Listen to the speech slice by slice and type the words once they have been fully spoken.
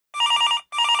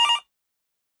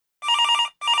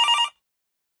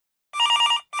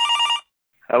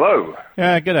Hello.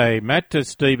 G'day, Matt.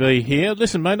 It's DB here.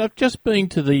 Listen, mate, I've just been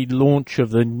to the launch of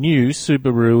the new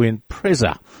Subaru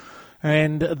Impreza,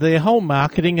 and their whole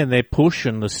marketing and their push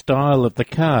and the style of the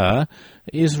car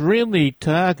is really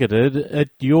targeted at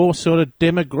your sort of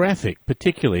demographic,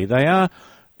 particularly. They are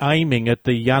aiming at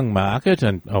the young market,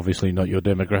 and obviously not your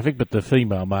demographic, but the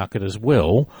female market as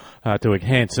well, to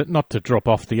enhance it, not to drop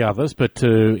off the others, but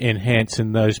to enhance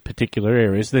in those particular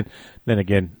areas. Then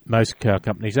again, most car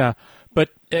companies are. But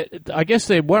I guess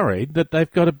they're worried that they've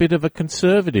got a bit of a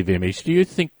conservative image. Do you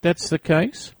think that's the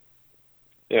case?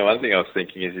 Yeah, one thing I was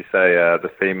thinking is you say the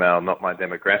female, not my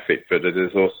demographic, but it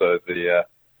is also the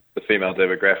female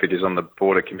demographic is on the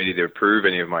board of committee to approve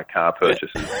any of my car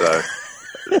purchases. So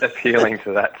appealing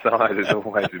to that side is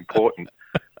always important.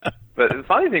 But the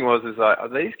funny thing was,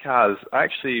 these cars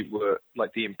actually were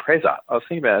like the Impreza. I was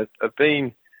thinking about it, have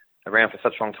been around for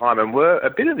such a long time and were a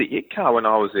bit of the it car when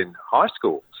I was in high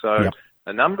school. So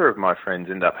a number of my friends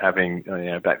end up having,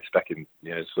 back in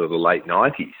sort of the late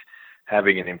 90s,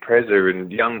 having an Impreza,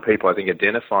 and young people I think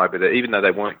identified with it, even though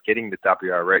they weren't getting the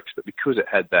WRX, but because it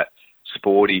had that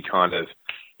sporty kind of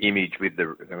image with the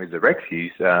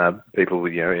Rexys, people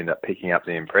would end up picking up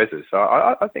the Imprezas. So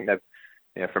I think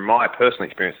they've, from my personal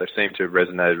experience, they seem to have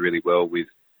resonated really well with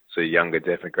sort of younger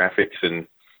demographics. And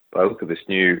by the look of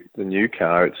the new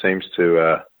car, it seems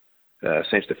to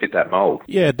fit that mould.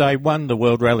 Yeah, they won the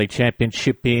World Rally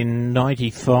Championship in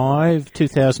 95,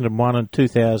 2001 and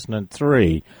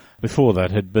 2003. Before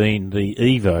that had been the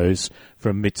Evos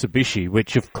from Mitsubishi,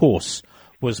 which of course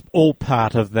was all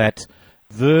part of that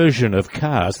version of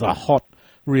cars, the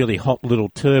really hot little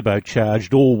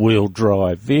turbocharged all-wheel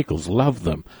drive vehicles. Love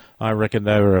them. I reckon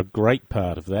they were a great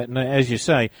part of that. And as you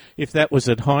say, if that was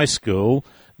at high school,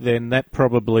 then that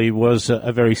probably was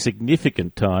a very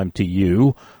significant time to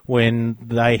you when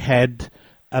they had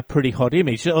a pretty hot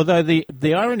image. Although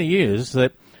the irony is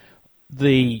that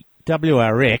the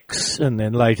WRX and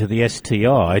then later the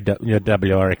STI,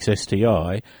 WRX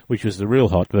STI, which was the real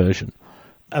hot version,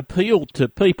 appealed to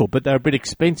people, but they were a bit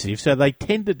expensive, so they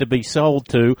tended to be sold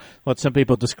to what some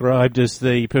people described as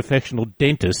the professional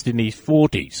dentist in his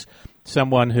 40s,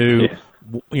 someone who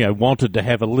wanted to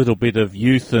have a little bit of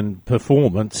youth and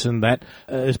performance and that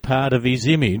as part of his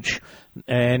image.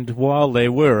 And while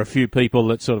there were a few people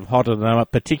that sort of hotted them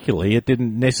up particularly, it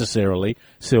didn't necessarily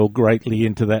sell greatly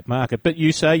into that market. But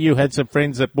you say you had some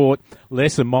friends that bought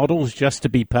lesser models just to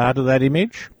be part of that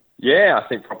image? Yeah, I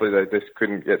think probably they just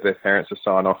couldn't get their parents to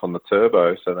sign off on the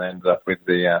turbo, so they ended up with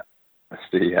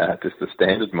just the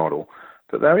standard model.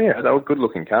 But they were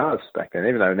good-looking cars back then.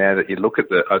 Even though now that you look at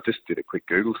I just did a quick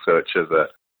Google search of the.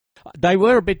 They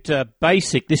were a bit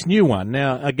basic, this new one.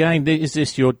 Now, again, is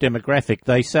this your demographic?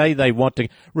 They say they want to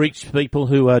reach people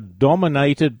who are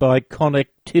dominated by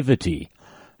connectivity.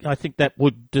 I think that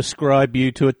would describe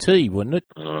you to a T, wouldn't it?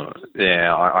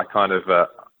 I kind of.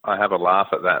 I have a laugh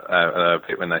at that a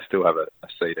bit when they still have a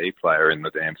CD player in the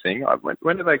damn thing.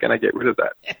 When are they going to get rid of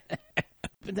that?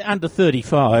 Under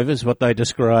 35 is what they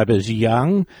describe as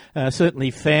young,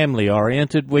 certainly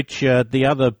family-oriented, which the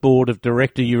other board of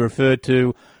director you referred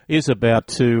to is about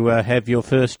to have your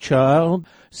first child.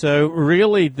 So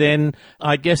really then,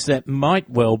 I guess that might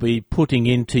well be putting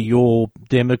into your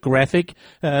demographic.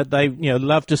 They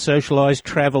love to socialise,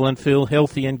 travel and feel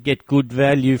healthy and get good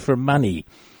value for money.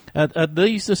 Are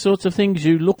these the sorts of things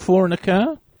you look for in a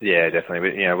car? Yeah, definitely.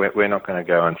 But, we're not going to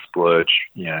go and splurge,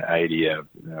 80 or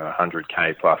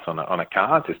 100K plus on a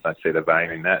car. Just don't see the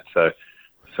value in that. So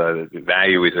the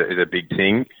value is a big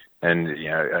thing, and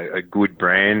a good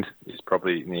brand is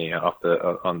probably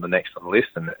on the next on the list.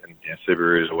 And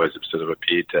Subaru has always sort of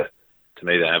appeared to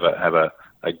me to have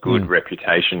a good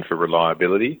reputation for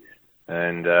reliability,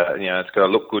 and it's got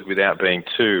to look good without being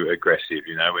too aggressive.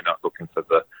 We're not looking for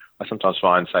I sometimes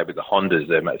find, say, with the Hondas,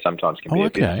 they sometimes can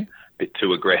be a bit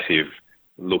too aggressive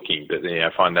looking, but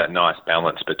I find that nice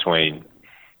balance between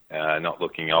not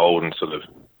looking old and sort of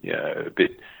a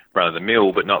bit run of the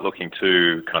mill, but not looking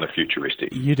too kind of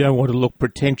futuristic. You don't want to look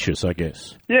pretentious, I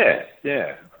guess.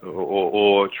 Yeah,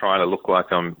 or trying to look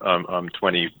like I'm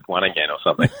 21 again or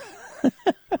something.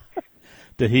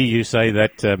 To hear you say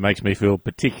that makes me feel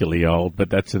particularly old, but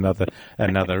that's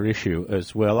another issue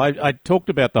as well. I talked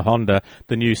about the Honda,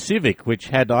 the new Civic, which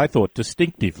had, I thought,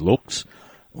 distinctive looks,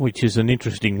 which is an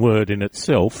interesting word in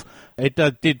itself. It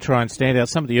did try and stand out.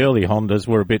 Some of the early Hondas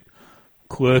were a bit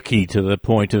quirky to the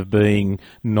point of being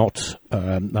not.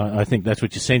 I think that's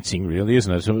what you're sensing, really,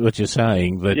 isn't it? So what you're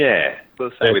saying that. Yeah, we'll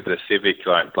say with the Civic,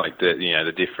 like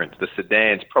the difference. The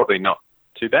sedan's probably not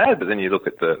too bad, but then you look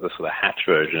at the sort of hatch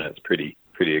version, it's pretty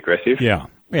aggressive. Yeah,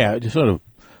 just sort of.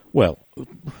 Well,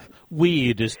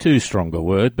 weird is too strong a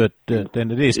word, but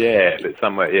then it is. Yeah, but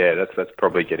somewhere, that's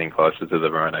probably getting closer to the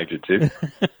right adjective.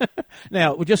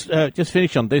 Now, we'll just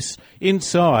finish on this.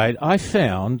 Inside, I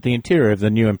found the interior of the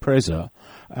new Impreza.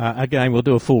 Again, we'll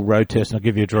do a full road test and I'll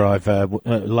give you a drive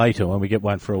later when we get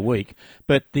one for a week.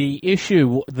 But the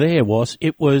issue there was,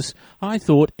 I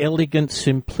thought, elegant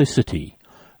simplicity.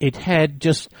 It had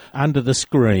just under the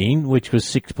screen, which was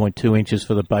 6.2 inches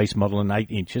for the base model and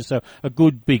 8 inches, so a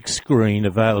good big screen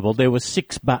available. There were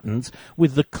 6 buttons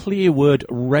with the clear word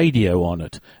radio on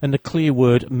it, and the clear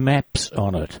word maps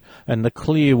on it, and the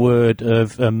clear word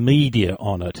of media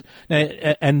on it. Now,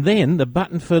 and then the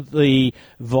button for the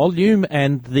volume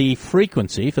and the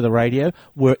frequency for the radio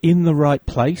were in the right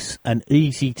place and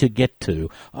easy to get to.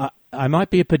 I might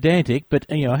be a pedantic, but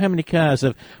how many cars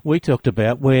have we talked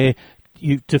about where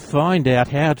to find out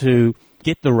how to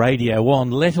get the radio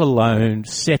on, let alone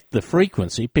set the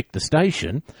frequency, pick the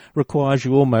station, requires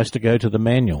you almost to go to the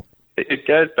manual. It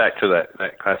goes back to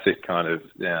that classic kind of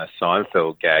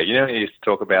Seinfeld gag. You used to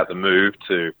talk about the move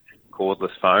to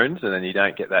cordless phones, and then you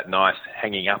don't get that nice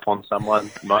hanging up on someone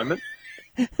moment.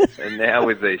 And now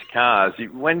with these cars,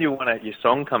 when your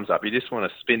song comes up, you just want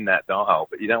to spin that dial,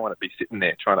 but you don't want to be sitting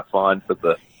there trying to find for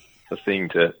the thing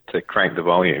to crank the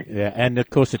volume. Yeah, and of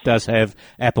course it does have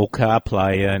Apple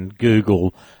CarPlay and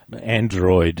Google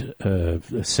Android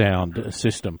sound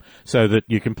system, so that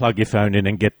you can plug your phone in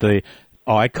and get the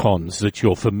icons that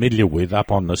you're familiar with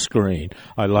up on the screen.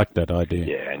 I like that idea.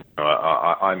 Yeah,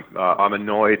 I'm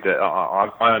annoyed that I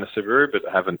own a Subaru, but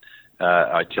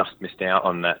I just missed out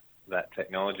on that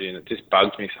technology, and it just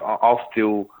bugs me. So I'll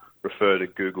still refer to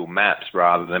Google Maps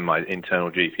rather than my internal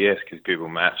GPS, because Google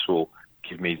Maps will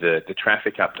give me the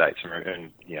traffic updates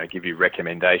and give you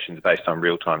recommendations based on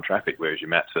real-time traffic, whereas your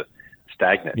maps are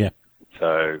stagnant. Yeah.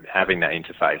 So having that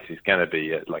interface is going to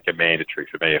be like a mandatory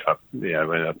for me if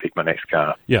when I pick my next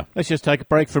car. Yeah. Let's just take a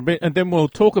break for a bit, and then we'll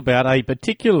talk about a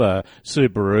particular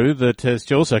Subaru that has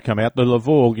also come out, the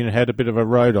Levorg. Had a bit of a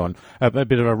ride on.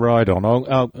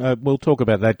 We'll talk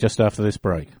about that just after this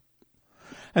break.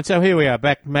 And so here we are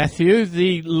back, Matthew,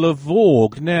 the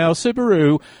Levorg. Now,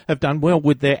 Subaru have done well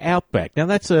with their Outback. Now,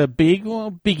 that's a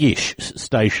big-ish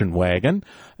station wagon,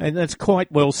 and that's quite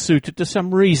well suited to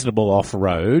some reasonable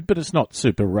off-road, but it's not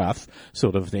super rough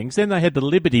sort of things. Then they had the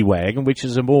Liberty wagon, which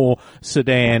is a more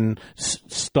sedan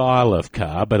style of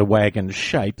car, but a wagon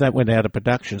shape. That went out of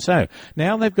production. So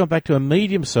now they've gone back to a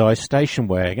medium-sized station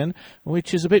wagon,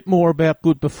 which is a bit more about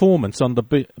good performance on the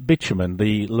bitumen.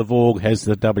 The Levorg has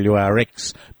the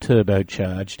WRX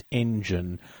turbocharged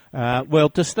engine.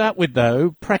 To start with,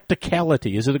 though,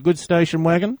 practicality. Is it a good station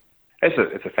wagon?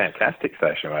 It's a fantastic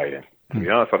station wagon. To be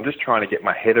honest, I'm just trying to get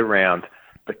my head around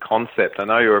the concept. I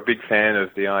know you're a big fan of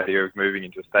the idea of moving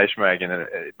into a station wagon, and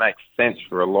it makes sense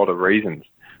for a lot of reasons.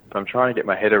 But I'm trying to get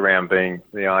my head around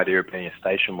the idea of being a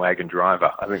station wagon driver.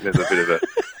 I think there's a bit of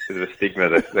a stigma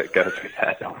that goes with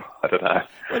that. I don't know.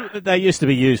 Well, they used to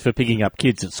be used for picking up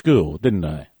kids at school, didn't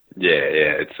they? Yeah.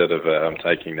 It's sort of I'm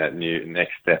taking that new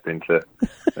next step into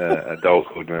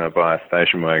adulthood when I buy a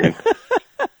station wagon.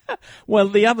 Well,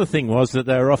 the other thing was that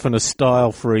they were often a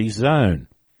style-free zone.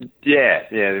 Yeah,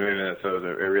 they're moving in sort of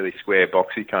a really square,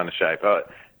 boxy kind of shape.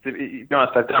 To be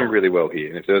honest, they've done really well here.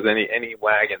 And if there was any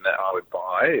wagon that I would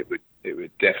buy, it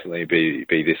would definitely be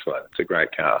this one. It's a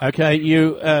great car. Okay,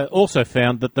 you also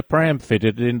found that the pram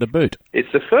fitted in the boot.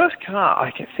 It's the first car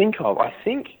I can think of. I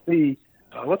think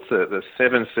what's the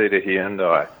 7-seater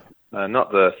Hyundai?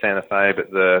 Not the Santa Fe, but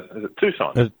is it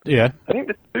Tucson? Yeah. I think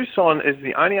the Tucson is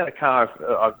the only other car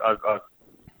I've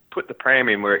put the pram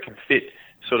in where it can fit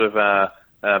sort of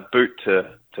boot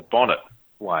to bonnet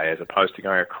way as opposed to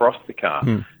going across the car.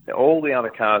 Now, all the other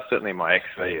cars, certainly my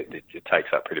XV, it takes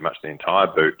up pretty much the entire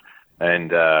boot.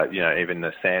 And, even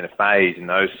the Santa Fe's and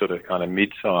those sort of kind of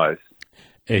mid-size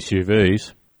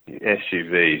SUVs,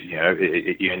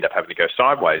 you end up having to go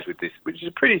sideways with this, which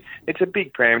is it's a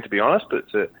big pram to be honest, but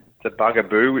it's a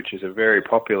Bugaboo, which is a very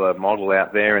popular model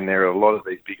out there, and there are a lot of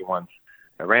these bigger ones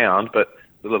around. But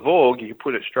the Levorg, you can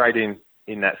put it straight in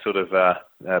that sort of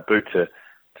boot to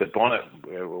bonnet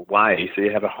way, so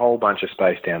you have a whole bunch of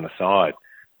space down the side,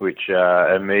 which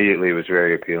immediately was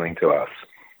very appealing to us.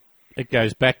 It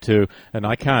goes back to, and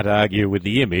I can't argue with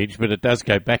the image, but it does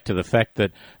go back to the fact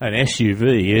that an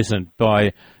SUV isn't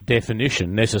by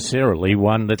definition necessarily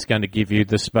one that's going to give you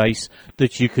the space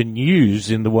that you can use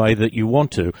in the way that you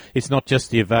want to. It's not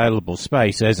just the available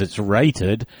space as it's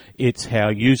rated, it's how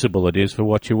usable it is for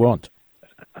what you want.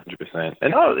 100%.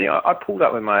 And I pulled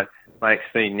up with my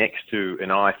XV next to an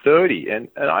i30, and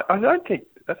I think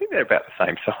they're about the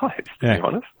same size, to be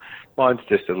honest. Mine's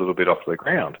just a little bit off the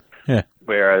ground. Yeah.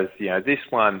 Whereas, this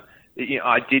one,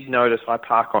 I did notice I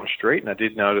park on street, and I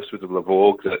did notice with the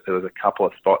Levorg that there was a couple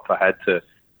of spots I had to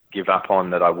give up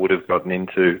on that I would have gotten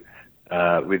into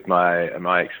with my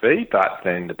XV, but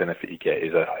then the benefit you get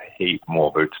is a heap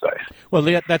more boot space. Well,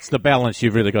 that's the balance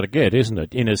you've really got to get, isn't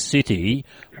it? In a city,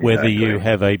 whether you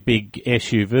have a big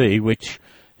SUV, which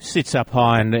sits up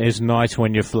high and is nice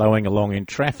when you're flowing along in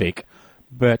traffic,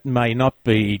 but may not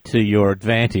be to your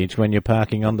advantage when you're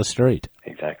parking on the street.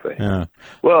 Exactly.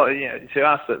 Well, to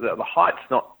us, the height's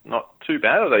not too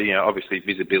bad, although, obviously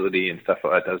visibility and stuff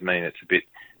like that does mean it's a bit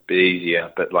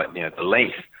easier, but the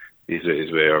length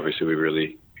is where obviously we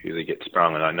really get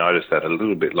sprung, and I noticed that a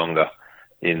little bit longer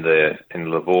in the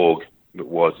Levorg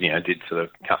did sort of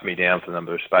cut me down for the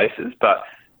number of spaces. But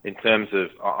in terms of,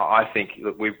 I think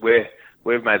that we've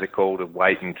made the call to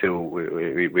wait until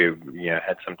we've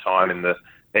had some time in the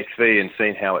XV and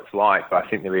seen how it's like. But I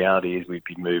think the reality is we'd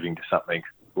be moving to something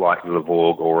like the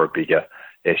Levorg or a bigger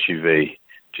SUV,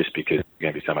 just because there's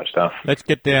going to be so much stuff. Let's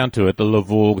get down to it. The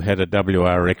Levorg had a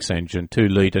WRX engine,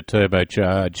 2-litre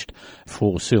turbocharged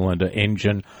 4-cylinder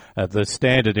engine. The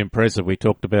standard Impreza we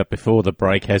talked about before the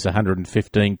break has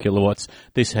 115 kilowatts.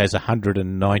 This has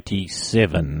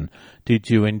 197. Did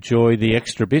you enjoy the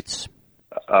extra bits?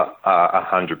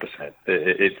 100%.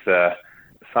 It's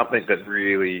something that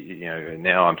really,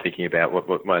 now I'm thinking about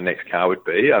what my next car would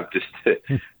be. I'm just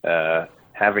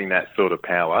having that sort of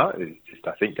power is just,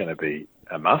 I think, going to be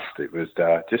a must. It was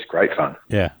just great fun.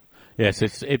 Yeah. Yes,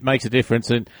 it makes a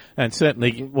difference, and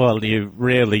certainly, while you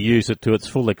rarely use it to its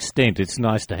full extent, it's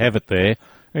nice to have it there,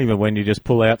 even when you just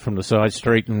pull out from the side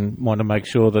street and want to make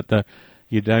sure that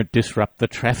you don't disrupt the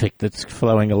traffic that's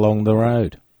flowing along the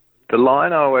road. The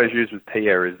line I always use with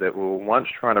Pierre is that we were once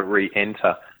trying to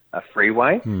re-enter a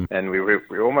freeway, and we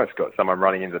almost got someone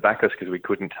running into the back of us because we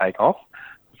couldn't take off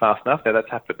fast enough. Now, that's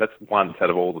happened. That's once out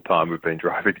of all the time we've been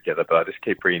driving together, but I just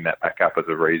keep bringing that back up as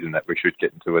a reason that we should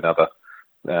get into another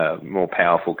more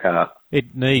powerful car.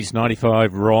 It needs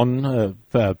 95 RON of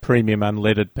premium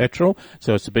unleaded petrol,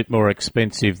 so it's a bit more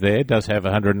expensive there. It does have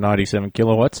 197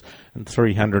 kilowatts and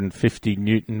 350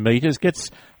 newton metres.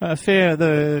 Gets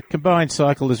the combined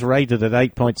cycle is rated at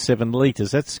 8.7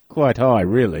 litres. That's quite high,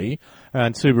 really.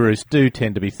 And Subarus do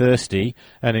tend to be thirsty,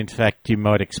 and in fact you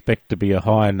might expect to be a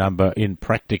higher number in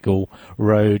practical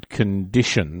road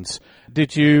conditions.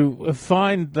 Did you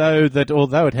find, though, that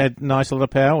although it had nice lot of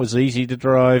power, it was easy to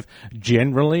drive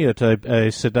generally at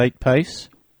a sedate pace?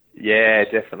 Yeah,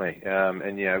 definitely.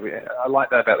 I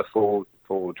like that about the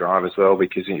four-wheel drive as well,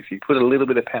 because if you put a little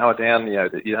bit of power down, you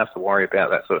don't have to worry about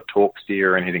that sort of torque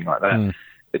steer or anything like that.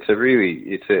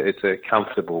 It's a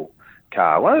comfortable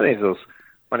car. One of the things I was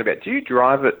wondering about, do you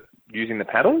drive it using the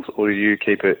paddles, or do you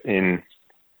keep it in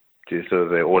just sort of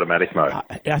the automatic mode?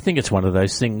 I think it's one of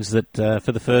those things that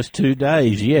for the first 2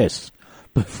 days, yes.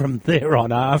 But from there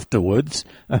on afterwards,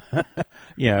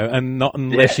 and not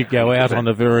unless you go out on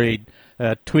a very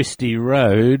twisty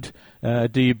road,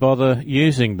 do you bother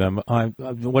using them?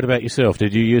 What about yourself?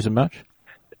 Did you use them much?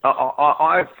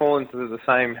 I've fallen into the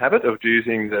same habit of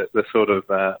using the sort of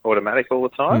automatic all the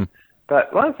time.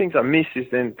 But one of the things I miss is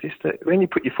then just when you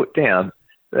put your foot down,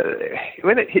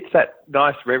 when it hits that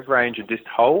nice rev range and just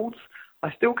holds,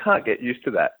 I still can't get used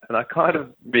to that. And I kind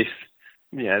of miss,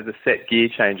 the set gear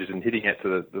changes and hitting it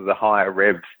to the higher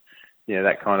revs,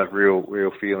 that kind of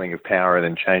real feeling of power and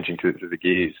then changing to the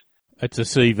gears. It's a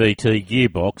CVT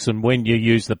gearbox, and when you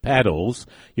use the paddles,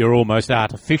 you're almost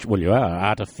artificially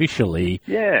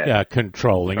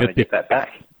controlling it. To get that back.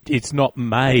 It's not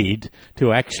made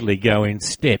to actually go in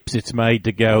steps. It's made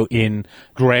to go in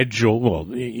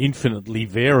gradual, infinitely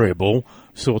variable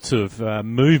sorts of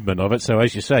movement of it. So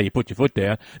as you say, you put your foot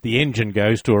down, the engine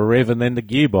goes to a rev, and then the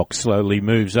gearbox slowly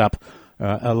moves up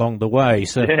along the way.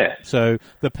 So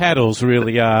the paddles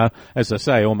really are, as I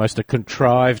say, almost a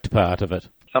contrived part of it.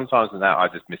 Sometimes in that I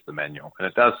just miss the manual, and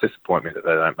it does disappoint me that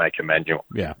they don't make a manual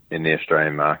in the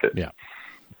Australian market. Yeah.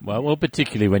 Well,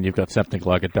 particularly when you've got something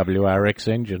like a WRX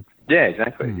engine. Yeah,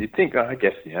 exactly. You'd think, I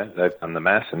guess, they've done the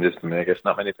maths, and I guess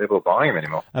not many people are buying them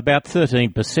anymore. About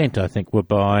 13%, I think, were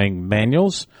buying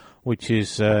manuals, which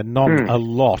is not a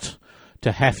lot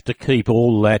to have to keep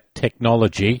all that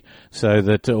technology, so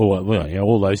that,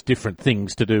 all those different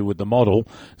things to do with the model,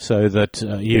 so that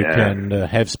you can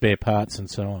have spare parts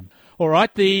and so on. All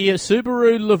right, the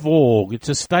Subaru Levorg. It's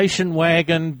a station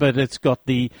wagon, but it's got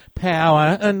the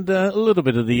power and a little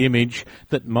bit of the image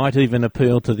that might even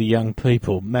appeal to the young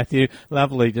people. Matthew,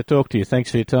 lovely to talk to you. Thanks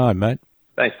for your time, mate.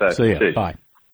 Thanks, Dave. See you. Bye.